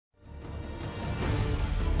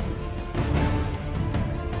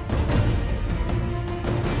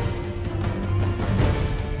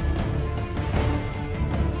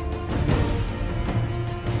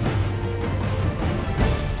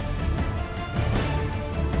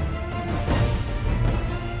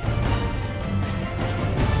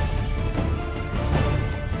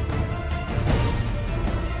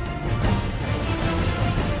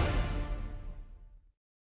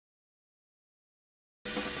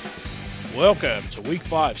Welcome to Week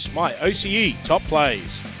 5 Smite OCE Top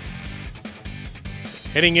Plays.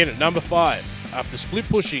 Heading in at number 5, after split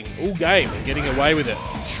pushing all game and getting away with it,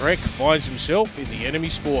 Shrek finds himself in the enemy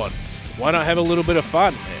spawn. Why not have a little bit of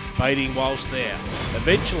fun and baiting whilst there?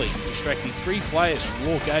 Eventually, distracting 3 players from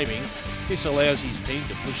Law Gaming, this allows his team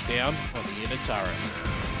to push down on the inner turret.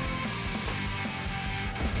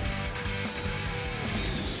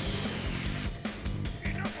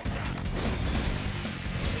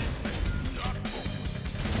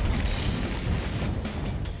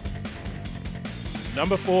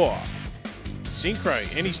 Number 4,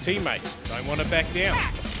 Syncro and his teammates don't want to back down.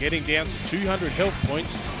 Getting down to 200 health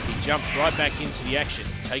points, he jumps right back into the action,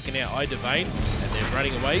 taking out iDivine, and they're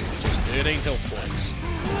running away with just 13 health points.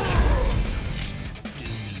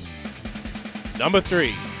 Number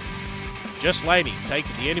 3, just Laney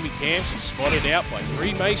taking the enemy camps and spotted out by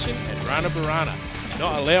FreeMason and Ranabarana.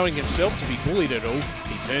 Not allowing himself to be bullied at all,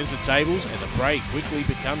 he turns the tables and the prey quickly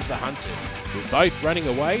becomes the hunted, with both running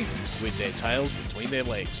away with their tails between their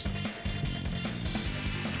legs.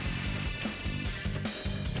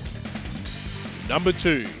 Number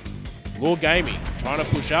 2, Law Gaming trying to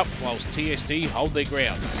push up whilst TST hold their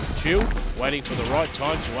ground. Chill, waiting for the right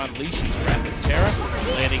time to unleash his wrath of terror,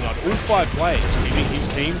 landing on all 5 players, giving his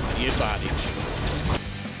team the advantage.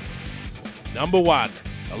 Number 1,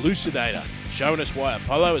 Elucidator, showing us why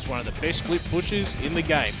Apollo is one of the best split pushers in the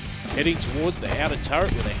game. Heading towards the outer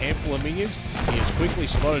turret with a handful of minions, he is quickly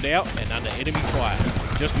spotted out and under enemy fire.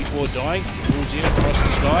 Just before dying, he pulls in across the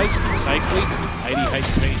skies and safely, 80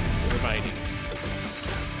 HP remaining.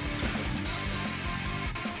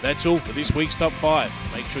 That's all for this week's Top 5.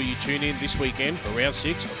 Make sure you tune in this weekend for Round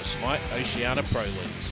 6 of the Smite Oceania Pro Leagues.